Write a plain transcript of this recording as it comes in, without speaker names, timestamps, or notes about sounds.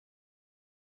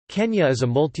Kenya is a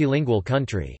multilingual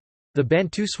country. The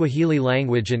Bantu Swahili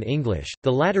language and English, the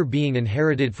latter being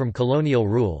inherited from colonial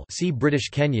rule, see British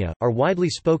Kenya, are widely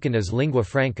spoken as lingua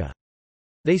franca.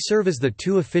 They serve as the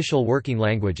two official working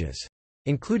languages.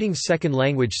 Including second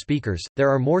language speakers, there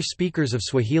are more speakers of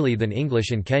Swahili than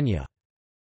English in Kenya.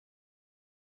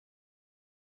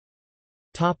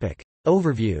 Topic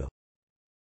Overview.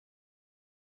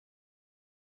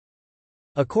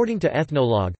 According to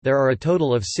Ethnologue, there are a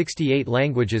total of 68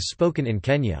 languages spoken in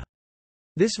Kenya.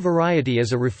 This variety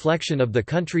is a reflection of the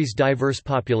country's diverse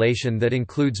population that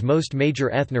includes most major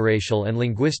ethnoracial and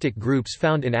linguistic groups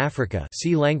found in Africa.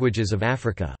 See Languages of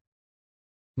Africa.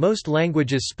 Most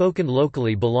languages spoken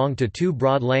locally belong to two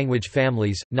broad language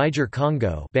families,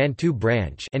 Niger-Congo Bantu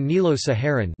branch and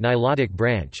Nilo-Saharan Nilotic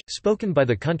branch, spoken by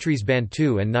the country's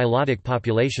Bantu and Nilotic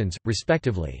populations,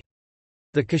 respectively.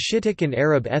 The Cushitic and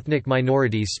Arab ethnic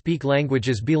minorities speak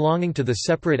languages belonging to the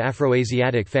separate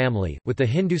Afroasiatic family, with the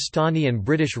Hindustani and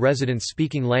British residents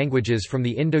speaking languages from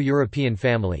the Indo-European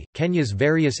family. Kenya's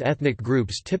various ethnic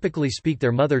groups typically speak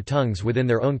their mother tongues within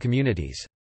their own communities.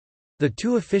 The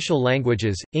two official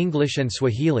languages, English and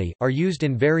Swahili, are used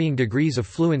in varying degrees of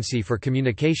fluency for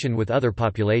communication with other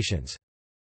populations.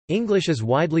 English is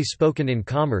widely spoken in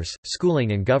commerce,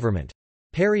 schooling and government.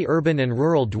 Peri-urban and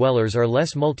rural dwellers are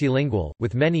less multilingual,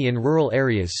 with many in rural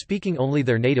areas speaking only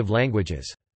their native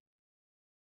languages.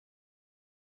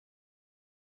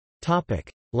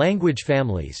 Language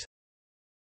families.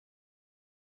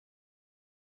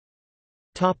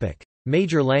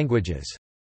 Major languages.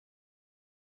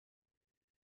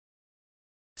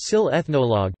 SIL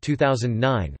Ethnologue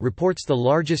 2009 reports the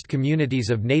largest communities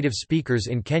of native speakers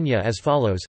in Kenya as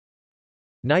follows: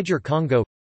 Niger-Congo,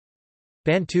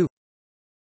 Bantu,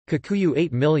 Kikuyu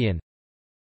 8 million,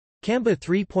 Kamba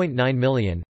 3.9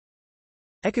 million,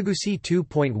 Ekagusi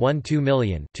 2.12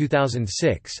 million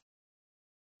 2006,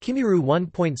 Kimiru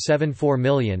 1.74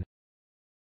 million,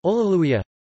 Olaluya,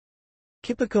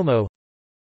 Kipikomo,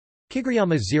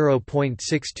 Kigriyama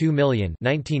 0.62 million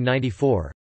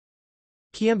 1994,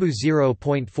 Kiambu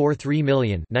 0.43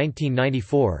 million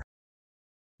 1994,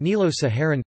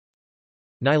 Nilo-Saharan,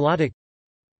 Nilotic,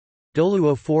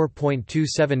 Doluo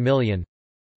 4.27 million,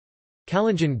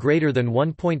 Kalenjin greater than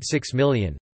 1.6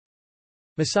 million,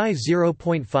 Maasai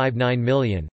 0.59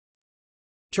 million,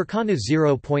 Turkana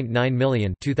 0.9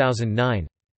 million 2009.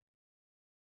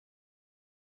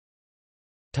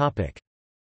 Topic: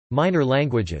 Minor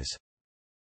languages.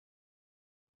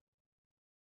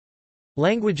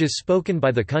 Languages spoken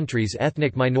by the country's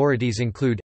ethnic minorities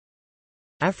include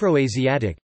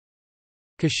Afroasiatic,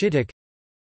 Cushitic,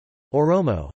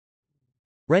 Oromo,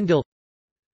 Rendil,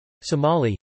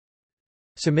 Somali,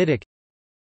 Semitic,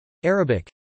 Arabic,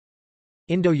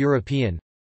 Indo-European,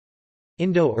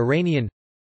 Indo-Iranian,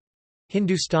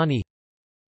 Hindustani,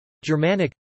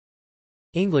 Germanic,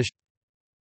 English.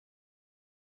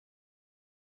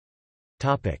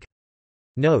 Topic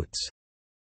Notes.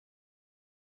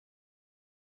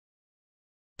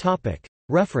 Topic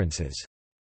References.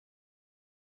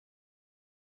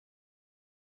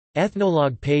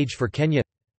 Ethnologue page for Kenya.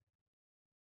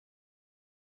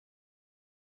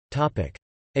 Topic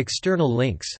External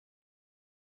links.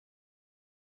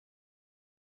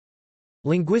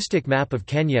 Linguistic map of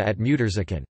Kenya at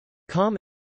muterzican.com.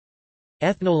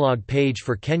 Ethnologue page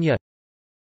for Kenya.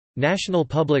 National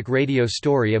Public Radio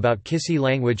story about Kisii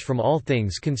language from All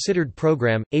Things Considered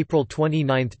program, April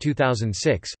 29,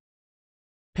 2006.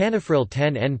 Panafril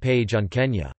 10N page on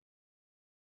Kenya.